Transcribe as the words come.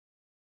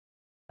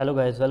Hello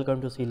guys,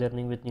 welcome to C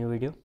Learning with new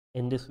video.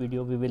 In this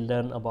video, we will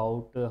learn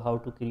about how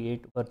to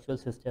create virtual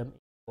system in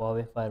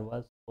Huawei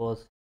firewall.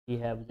 Suppose we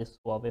have this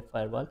Huawei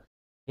firewall.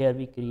 Here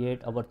we create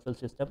a virtual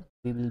system.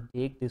 We will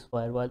break this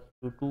firewall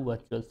into two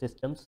virtual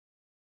systems,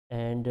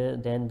 and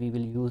then we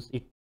will use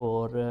it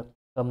for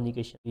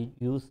communication. We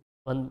use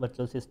one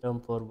virtual system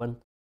for one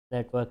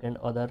network and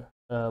other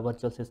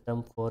virtual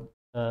system for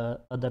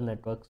other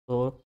networks.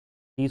 So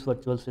these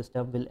virtual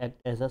system will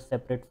act as a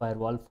separate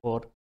firewall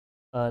for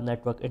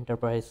network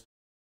enterprise.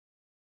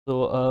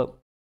 So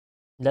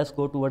let's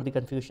go toward the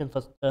configuration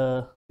first.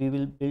 We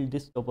will build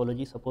this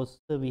topology. Suppose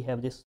we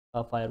have this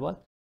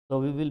firewall, so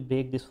we will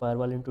break this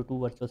firewall into two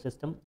virtual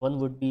system. One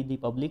would be the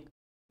public,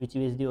 which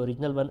is the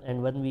original one,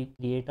 and when we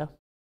create a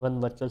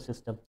one virtual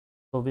system,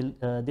 so will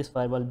this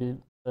firewall will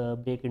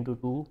break into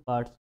two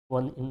parts,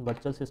 one in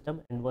virtual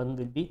system and one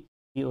will be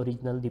the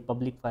original, the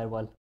public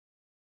firewall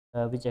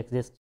which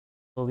exists.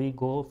 So we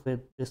go with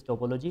this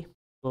topology.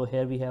 So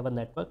here we have a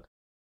network,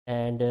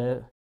 and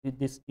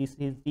this is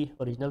the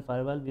original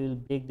firewall. We will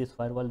break this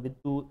firewall with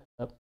two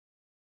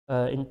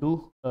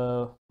into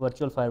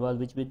virtual firewall,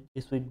 which will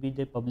this will be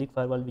the public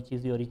firewall, which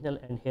is the original,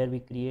 and here we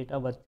create a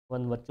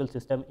one virtual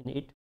system in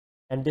it,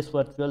 and this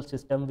virtual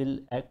system will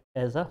act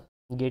as a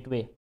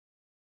gateway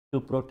to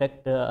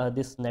protect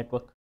this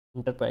network,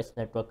 enterprise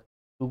network,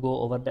 to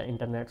go over the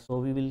internet. So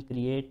we will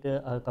create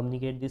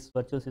communicate this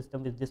virtual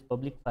system with this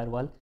public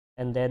firewall,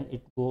 and then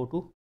it go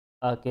to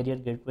carrier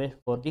gateway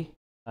for the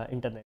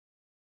internet.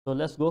 So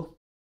let's go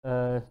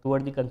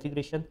toward the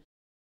configuration.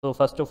 So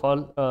first of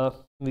all,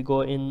 we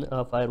go in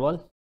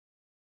firewall.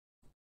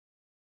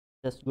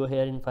 Just go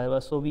here in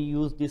firewall. So we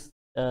use this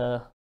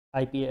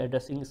IP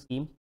addressing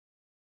scheme.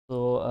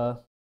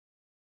 So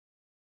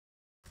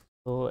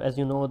so as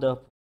you know, the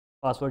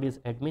password is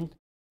admin,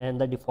 and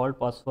the default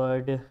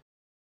password,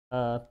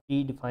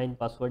 predefined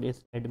password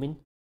is admin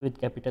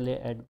with capital A,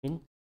 admin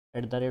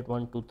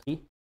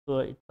 @123.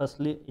 So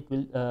firstly it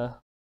will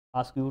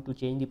ask you to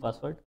change the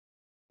password.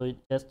 So it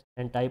just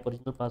and type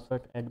original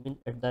password admin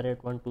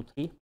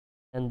 @123,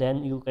 and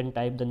then you can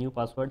type the new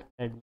password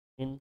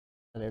admin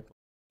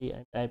 @123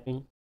 and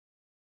typing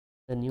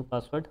the new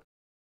password.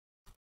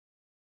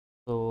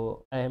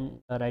 So I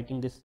am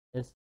writing this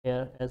as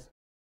here as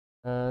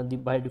the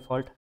by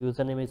default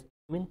username is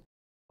admin,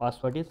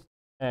 password is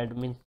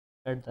admin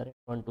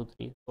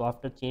 @123. So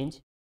after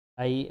change,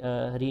 I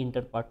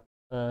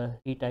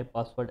retype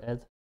password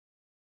as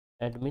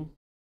admin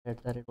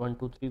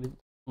 @123 with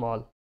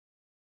small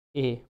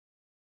a.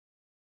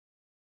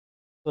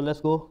 So let's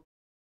go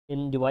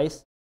in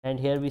device, and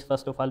here we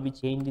first of all we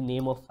change the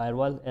name of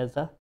firewall as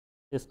a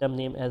system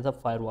name as a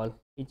firewall,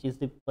 which is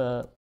the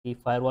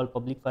firewall,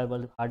 public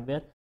firewall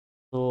hardware.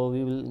 So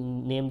we will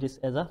name this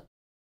as a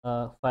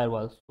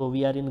firewall. So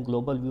we are in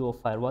global view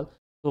of firewall.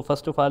 So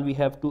first of all we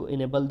have to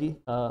enable the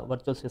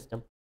virtual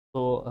system.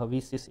 So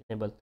vsys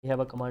enable, we have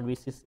a command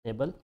vsys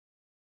enable.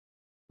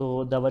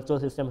 So the virtual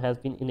system has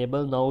been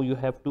enabled. Now you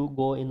have to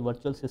go in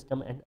virtual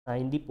system and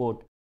assign the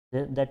port,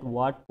 that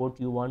what port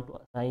you want to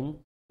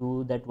assign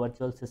to that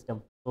virtual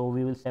system. So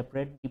we will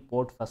separate the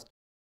port first.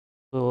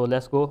 So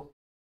let's go.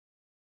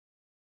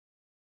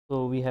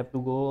 So we have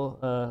to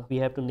go we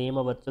have to name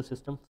a virtual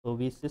system. So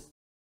vsys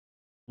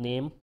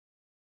name.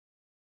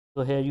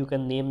 So here you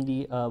can name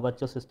the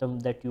virtual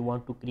system that you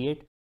want to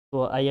create.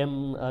 So I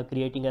am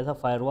creating as a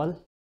firewall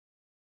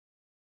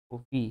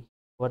v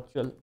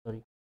virtual,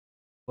 sorry,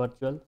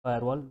 virtual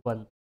firewall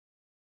 1.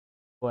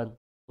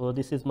 So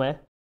this is my,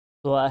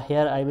 so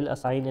here I will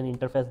assign an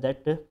interface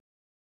that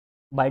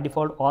by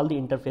default all the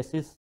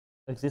interfaces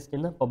exist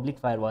in a public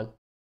firewall,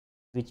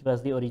 which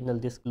was the original,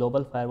 this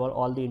global firewall.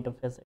 All the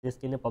interface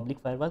exist in a public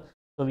firewall.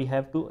 So we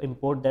have to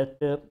import that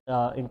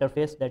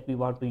interface that we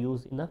want to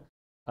use in a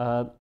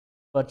uh,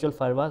 virtual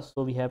firewall.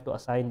 So we have to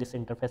assign this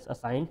interface,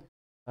 assign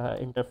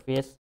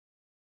interface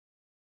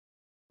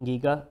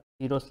giga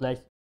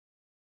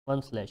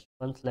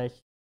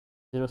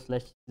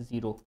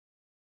 0/1/1/0/0.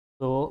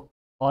 So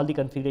all the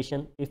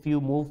configuration, if you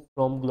move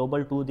from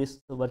global to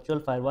this virtual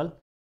firewall,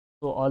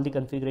 so all the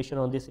configuration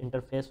on this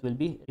interface will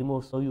be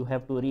removed. So you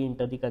have to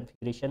re-enter the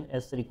configuration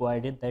as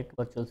required in that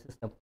virtual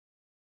system.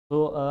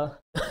 So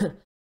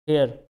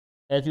here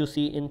as you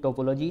see in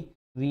topology,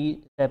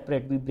 we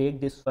break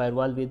this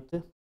firewall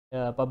with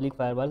public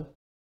firewall,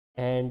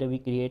 and we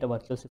create a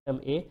virtual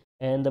system A,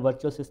 and the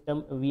virtual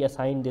system we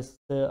assign this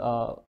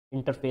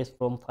interface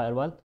from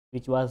firewall,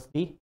 which was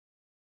the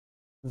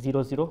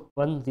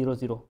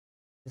 0/1/0/0,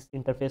 this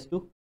interface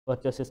to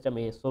virtual system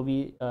A. So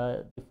we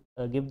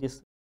give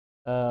this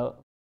uh,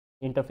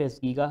 interface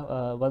giga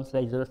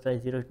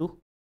 1/0/0 to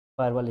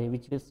firewall A,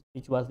 which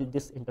was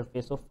this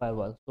interface of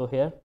firewall. So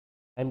here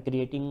I'm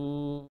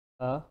creating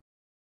a,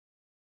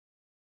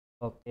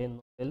 okay,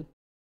 no well.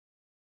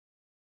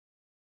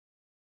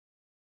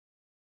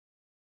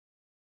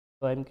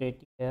 So I'm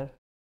creating here,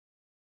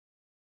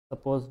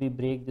 suppose we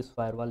break this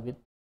firewall with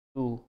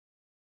two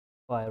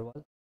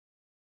firewall,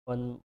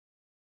 one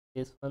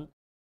this one,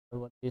 or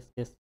one this.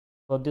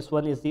 So this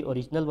one is the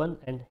original one,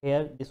 and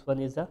here this one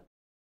is a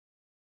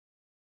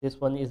This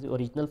one is the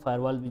original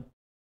firewall,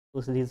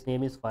 whose his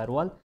name is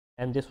Firewall,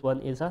 and this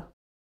one is a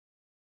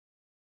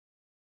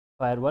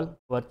virtual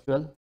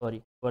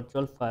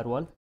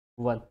firewall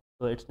 1.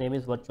 So its name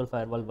is virtual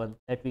firewall 1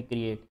 that we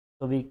create.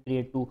 So we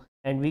create two,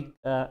 and we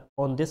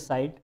on this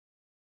side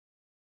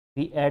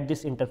we add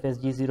this interface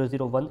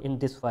G001 in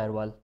this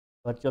firewall,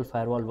 virtual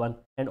firewall 1,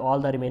 and all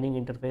the remaining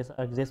interface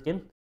exist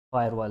in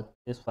firewall.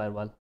 This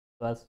firewall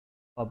was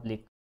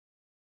public.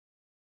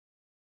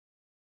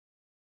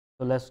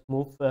 So let's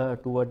move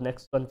toward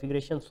next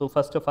configuration. So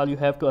first of all, you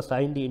have to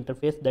assign the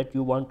interface that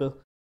you want to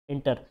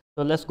enter.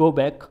 So let's go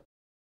back.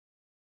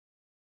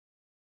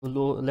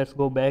 Let's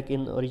go back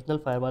in original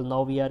firewall.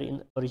 Now we are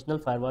in original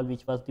firewall,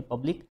 which was the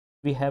public.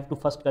 We have to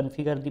first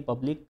configure the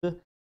public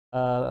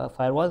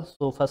firewall.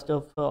 So first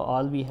of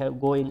all, we have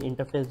go in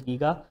interface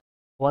giga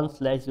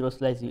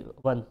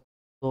 1/0/1.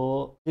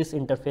 So this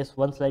interface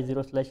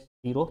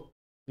 1/0/0,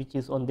 which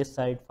is on this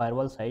side,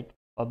 firewall side,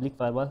 public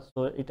firewall.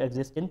 So it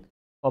exists in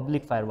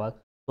public firewall.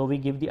 So we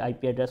give the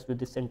IP address to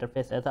this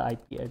interface as a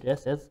IP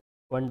address as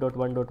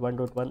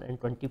 1.1.1.1 and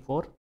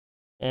 24.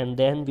 And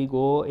then we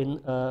go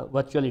in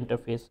virtual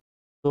interface.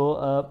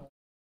 So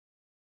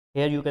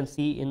here you can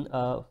see in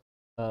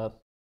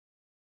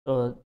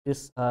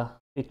this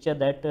picture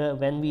that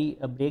when we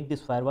break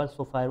this firewall,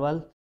 so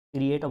firewall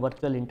create a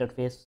virtual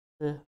interface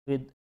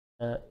with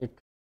it,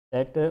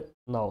 that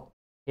now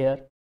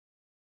here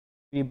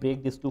we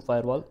break this two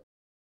firewall.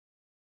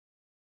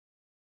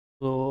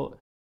 So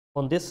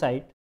on this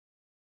side,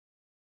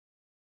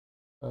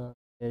 there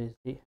is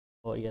the,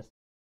 oh yes,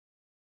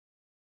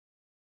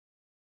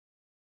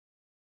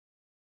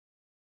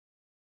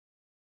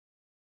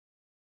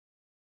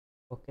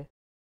 okay,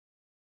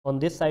 on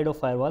this side of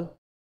firewall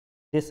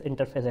this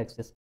interface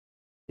exists.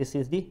 This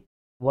is the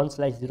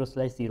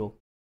 1/0/0,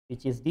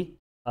 which is the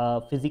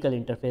physical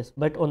interface,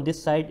 but on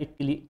this side it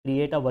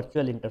create a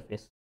virtual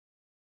interface.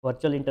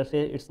 Virtual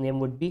interface, its name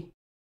would be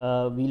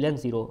VLAN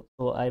 0.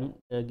 So I'm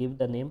give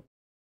the name.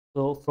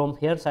 So from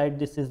here side,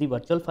 this is the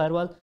virtual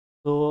firewall.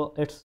 So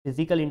its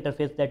physical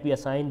interface that we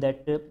assign,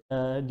 that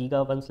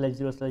giga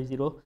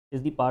 1/0/0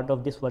 is the part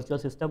of this virtual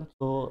system.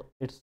 So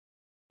it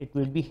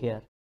will be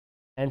here,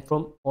 and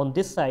from on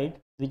this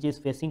side, which is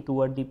facing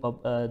toward the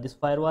this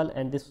firewall,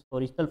 and this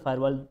original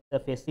firewall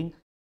facing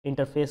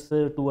interface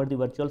toward the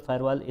virtual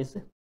firewall, is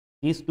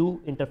these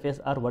two interface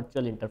are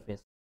virtual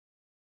interface.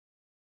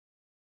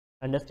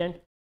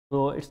 Understand?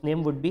 So its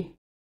name would be,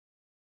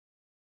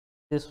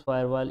 this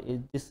firewall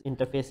is, this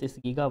interface is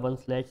giga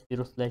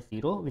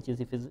 1/0/0, which is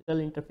the physical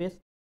interface,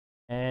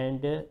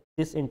 and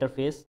this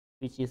interface,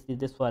 which is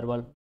this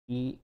firewall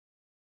v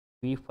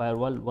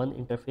firewall 1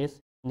 interface,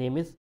 name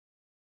is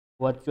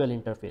virtual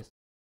interface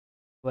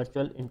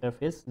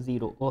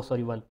 0, oh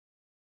sorry, 1.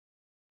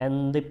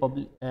 And the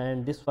public,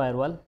 and this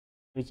firewall,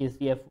 which is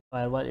the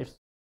firewall, its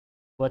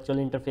virtual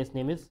interface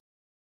name is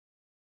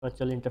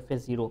virtual interface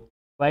 0.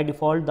 By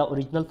default, the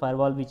original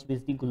firewall, which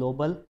is the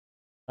global,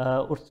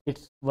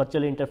 its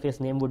virtual interface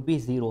name would be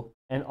 0,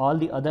 and all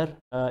the other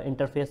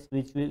interface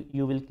which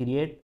you will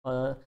create,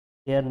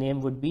 their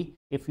name would be,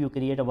 if you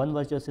create a one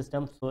virtual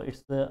system, so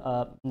its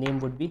name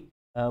would be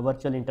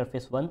virtual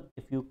interface 1.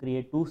 If you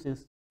create two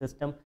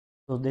system,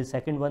 so the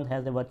second one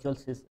has a virtual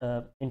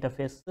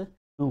interface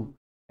 2,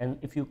 and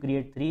if you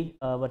create three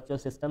virtual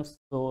systems,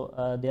 so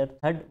their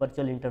third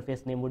virtual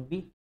interface name would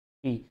be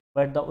 3.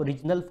 But the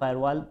original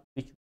firewall,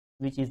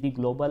 which is the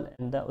global,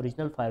 and the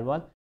original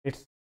firewall,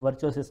 its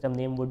virtual system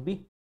name would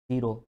be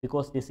 0,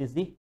 because this is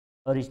the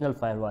original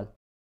firewall.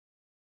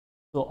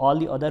 So all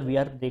the other we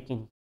are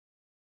breaking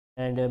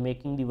and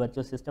making the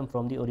virtual system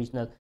from the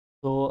original.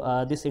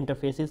 So this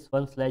interface is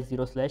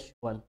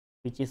 1/0/1,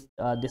 which is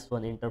this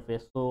one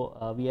interface. So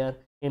we are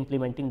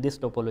implementing this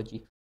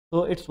topology.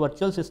 So its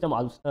virtual system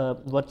also,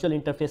 virtual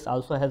interface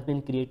also has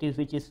been created,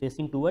 which is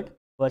facing toward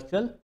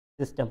virtual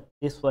system,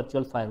 this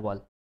virtual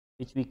firewall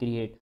which we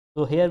create.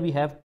 So here we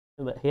have,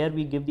 here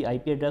we give the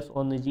IP address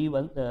on the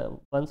G1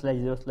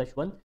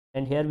 1/0/1,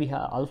 and here we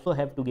also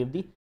have to give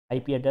the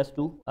IP address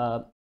to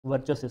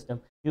virtual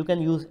system. You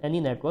can use any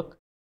network.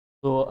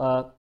 So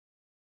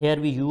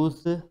here we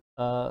use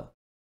on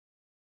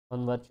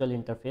virtual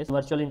interface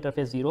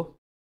 0,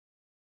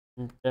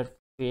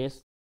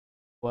 interface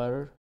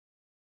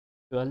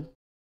virtual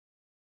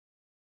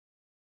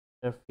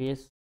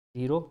interface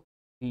 0,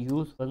 we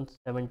use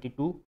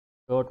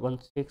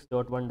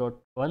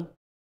 172.16.1.1,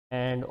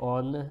 and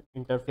on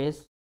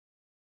interface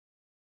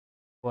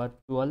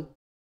virtual,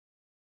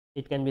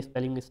 it can be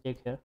spelling mistake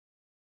here,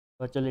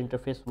 virtual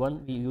interface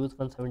 1, we use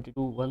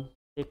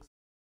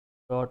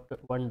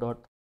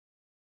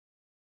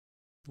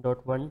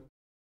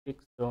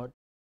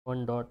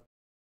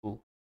 172.1.1.1.6.1.2.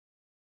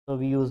 So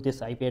we use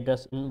this IP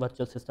address in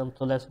virtual system.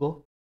 So let's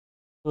go.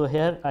 So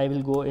here I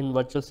will go in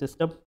virtual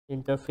system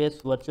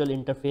interface, virtual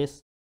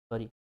interface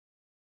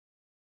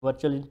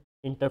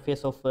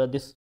of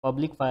this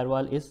public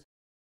firewall is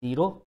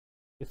 0.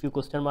 If you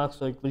question mark,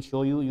 so it will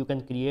show you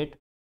can create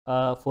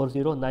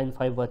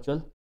 4095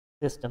 virtual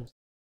systems.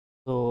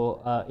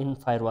 So in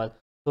firewall,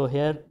 So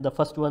here the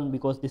first one,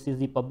 because this is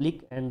the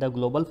public and the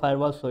global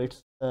firewall, so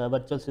its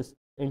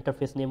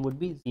interface name would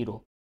be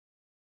 0.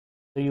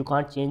 So you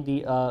can't change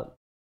the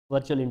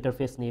virtual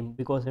interface name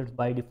because it's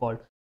by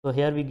default. So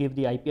here we give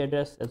the IP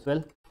address as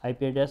well.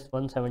 IP address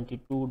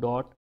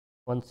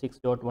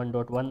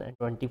 172.16.1.1 and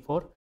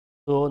 24.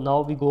 So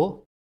now we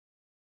go.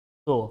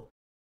 So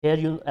here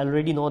you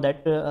already know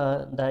that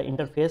the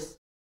interface,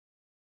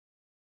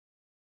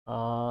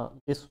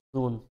 this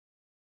zone,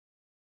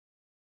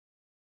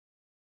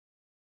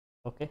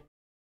 okay,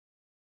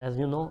 as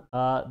you know,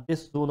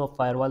 this zone of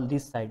firewall,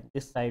 this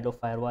side of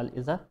firewall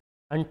is a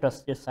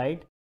untrusted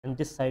side, and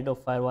this side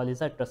of firewall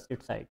is a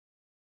trusted side.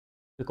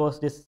 Because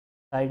this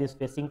side is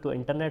facing to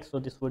internet, so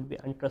this would be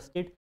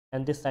untrusted,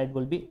 and this side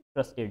will be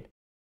trusted.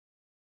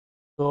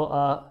 So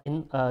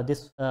in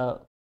this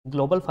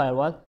global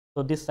firewall,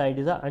 so this side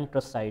is a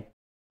untrust side.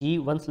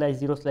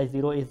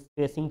 G1/0/0 is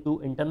facing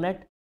to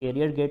internet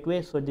carrier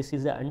gateway, so this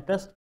is a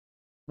untrust,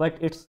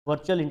 but its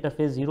virtual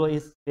interface 0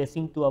 is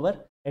facing to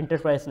our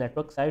enterprise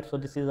network side, so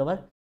this is our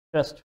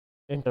trust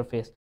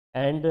interface.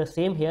 And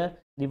same here,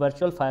 the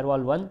virtual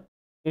firewall 1,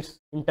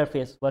 its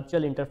interface,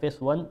 virtual interface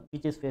 1,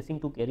 which is facing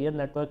to carrier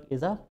network,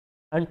 is a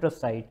untrust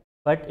side,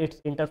 but its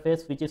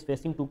interface which is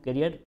facing to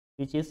carrier,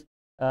 which is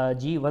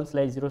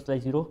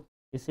G1/0/0,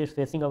 this is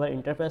facing our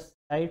interface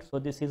side, so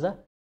this is a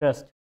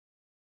trust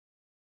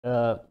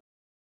uh,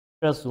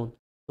 trust zone.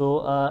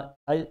 So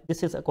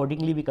this is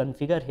accordingly we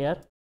configure here.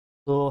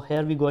 So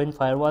here we go in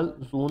firewall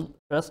zone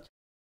trust.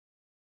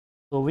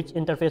 So which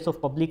interface of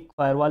public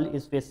firewall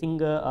is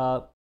facing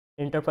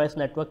enterprise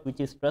network, which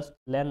is trust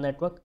LAN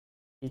network?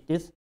 It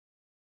is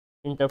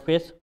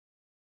interface,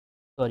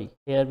 sorry,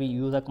 here we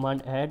use a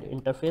command add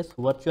interface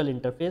virtual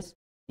interface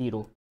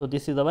 0. So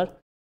this is our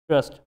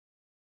trust.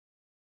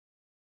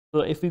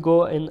 So if we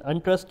go in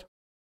untrust,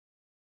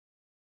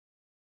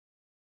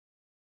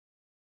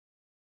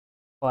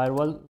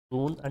 firewall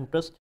zone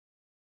untrust,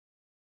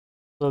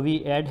 so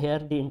we add here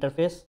the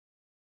interface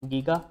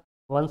giga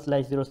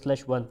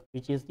 1/0/1,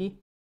 which is the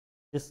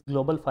this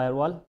global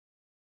firewall,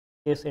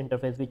 this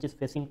interface which is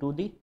facing to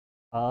the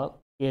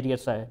carrier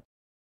side.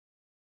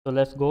 So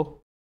let's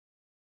go.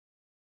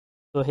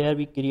 So here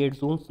we create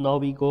zones. Now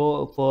we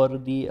go for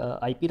the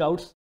IP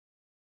routes.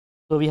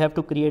 So we have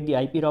to create the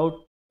IP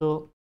route.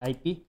 So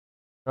IP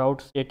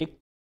route static,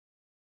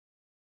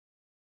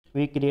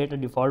 we create a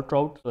default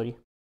route, sorry,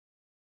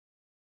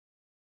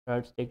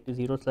 route static to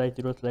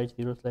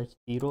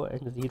 0/0/0/0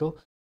 and 0.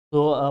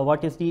 So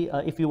what is the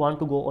if you want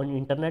to go on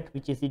internet,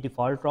 which is the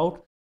default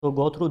route, so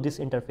go through this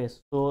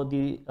interface. So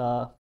the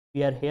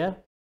we are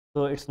here,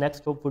 so its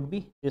next stop would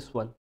be this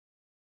one.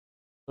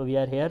 So we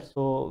are here,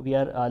 so we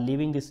are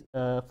leaving this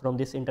from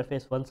this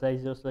interface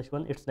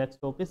 1/0/1, its next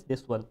stop is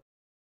this one,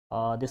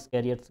 this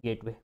carrier's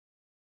gateway.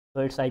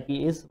 So its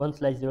IP is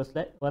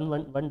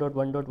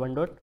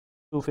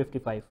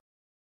 1/0/1.1.1.255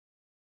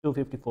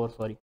 254,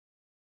 sorry,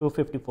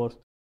 254.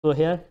 So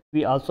here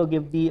we also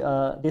give the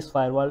this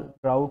firewall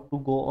route to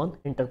go on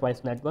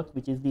enterprise network,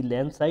 which is the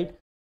LAN side.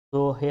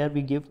 So here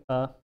we give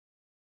a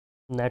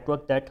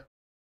network that,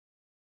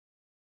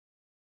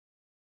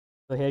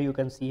 so here you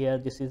can see here,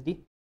 this is the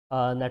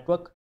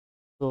network.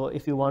 So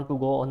if you want to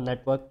go on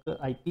network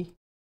IP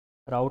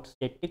route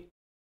static,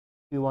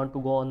 if you want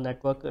to go on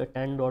network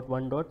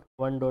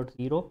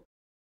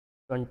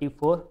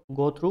 10.1.1.0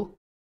 go through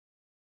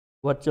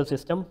virtual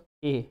system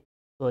A,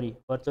 sorry,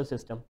 virtual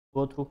system,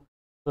 go through.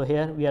 So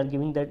here we are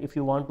giving that if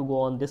you want to go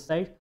on this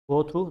side,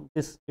 go through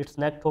this, its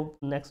next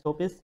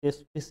stop is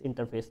this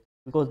interface,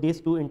 because these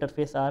two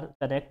interfaces are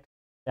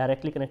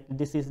directly connected.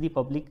 This is the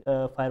public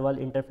firewall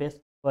interface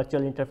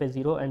virtual interface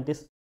 0, and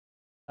this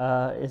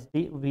is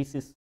the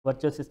VSys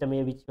virtual system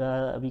A, which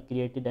we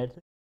created as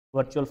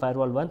virtual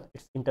firewall 1,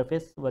 its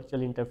interface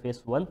virtual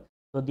interface 1.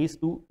 So these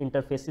two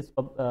interfaces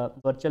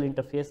virtual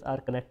interface are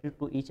connected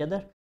to each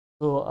other.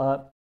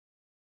 So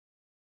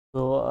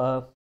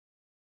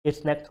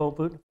its next hop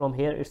from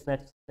here, its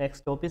next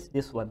stop is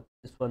this one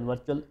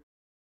virtual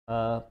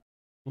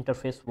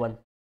interface 1.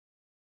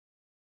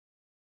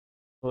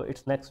 So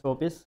its next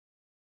stop is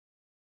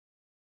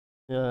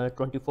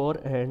 24,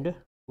 and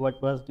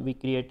what was we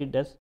created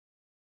as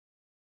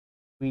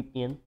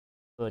VPN,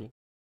 sorry.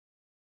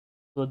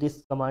 So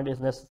this command is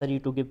necessary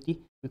to give the,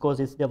 because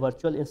it's the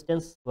virtual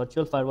instance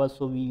virtual firewall,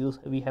 so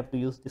we have to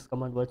use this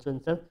command virtual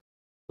instance.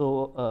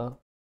 So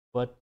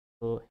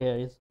so here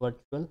is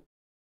virtual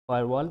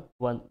firewall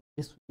 1,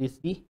 this is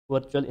the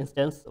virtual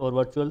instance or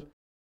virtual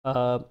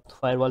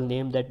firewall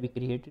name that we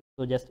created.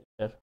 So just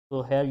enter.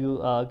 So here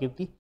you give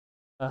the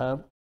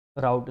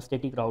route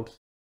static routes,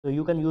 so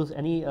you can use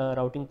any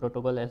routing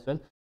protocol as well.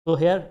 So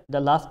here the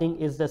last thing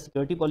is the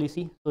security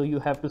policy. So you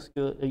have to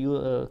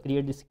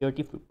create the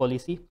security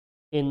policy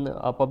in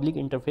a public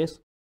interface.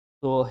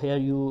 So here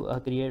you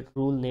create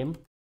rule name,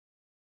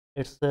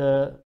 it's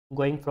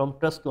going from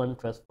trust to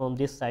untrust, from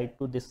this side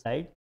to this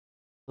side.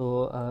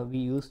 So we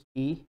use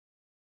T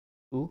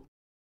to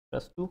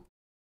trust to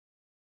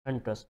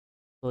untrust.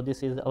 So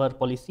this is our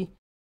policy.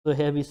 So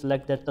here we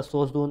select that the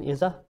source zone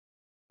is a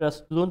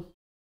trust zone,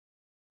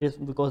 this,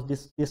 because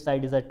this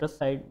side is a trust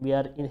side, we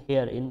are in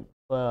here in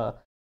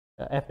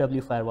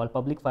FW firewall,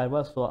 public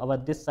firewall. So our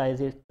this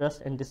size is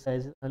trust and this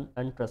size is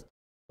untrust.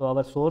 So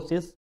our source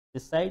is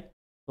this side,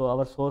 so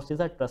our source is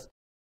a trust.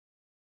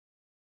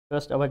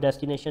 Our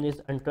destination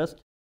is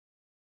untrust.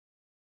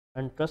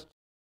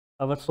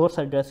 Our source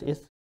address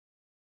is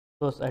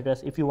source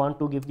address. If you want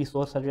to give the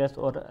source address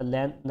or a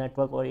LAN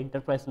network or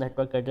enterprise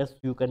network address,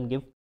 you can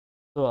give.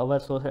 So our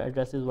source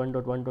address is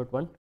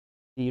 1.1.1,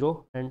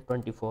 0 and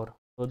 24.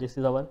 So this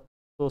is our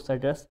source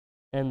address,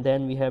 and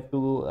then we have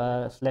to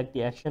select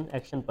the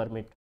action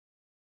permit.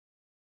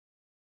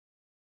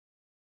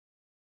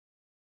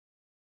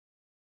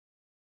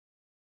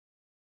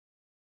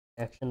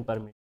 Action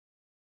permit.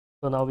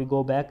 So now we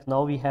go back.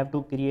 Now we have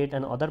to create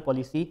another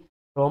policy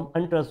from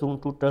untrust zone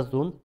to trust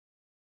zone.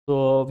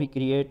 So we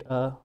create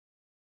a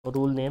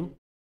rule name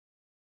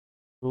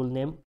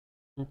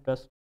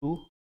trust to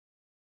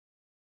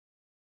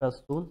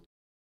trust zone.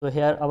 So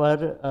here our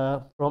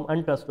from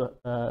untrust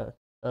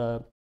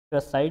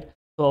trust side.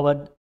 So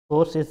our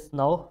source is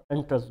now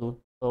untrust zone.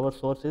 So our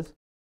source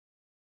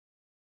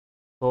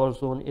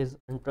zone is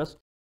untrust.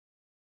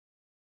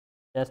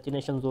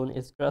 Destination zone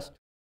is trust.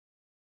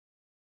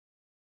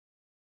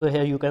 So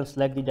here you can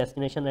select the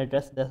destination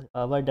address.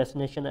 Our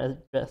destination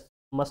address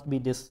must be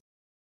this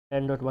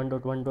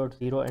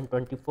 10.1.1.0 and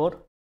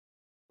 24.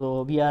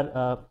 So we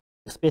are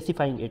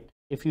specifying it.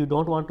 If you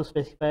don't want to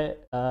specify,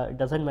 it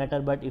doesn't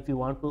matter, but if you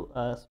want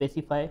to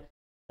specify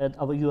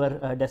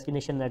your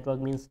destination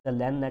network means the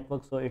LAN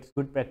network, so it's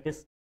good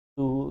practice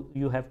to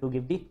you have to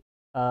give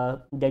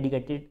the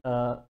dedicated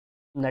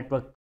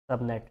network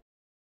subnet.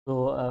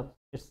 So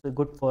it's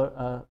good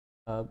for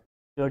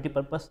security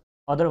purpose.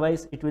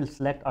 Otherwise it will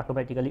select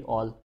automatically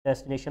all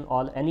destination,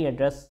 all any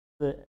address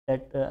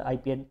that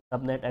IP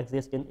subnet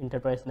exists in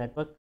enterprise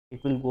network,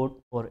 it will go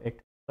for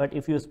it. But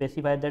if you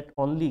specify that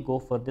only go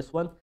for this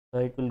one,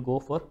 it will go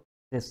for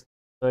this.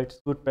 So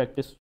it's good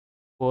practice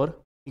for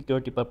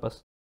security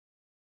purpose.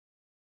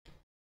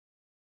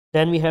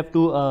 Then we have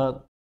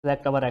to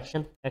select our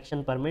action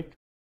permit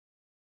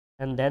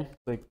and then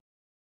quit.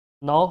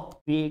 Now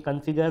we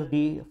configure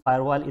the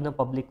firewall in a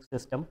public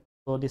system.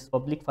 So this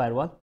public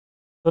firewall.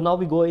 So now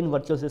we go in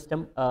virtual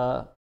system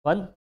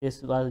 1.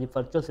 This was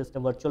the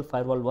virtual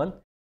firewall 1,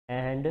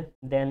 and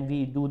then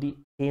we do the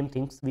same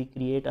things. We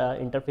create a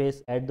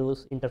interface, add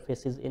those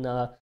interfaces in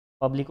a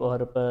public or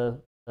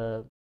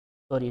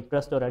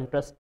trust or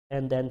untrust,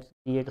 and then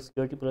create a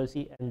security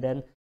policy, and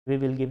then we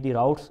will give the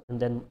routes, and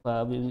then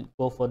we will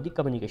go for the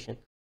communication.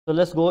 So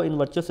let's go in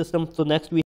virtual system. So next we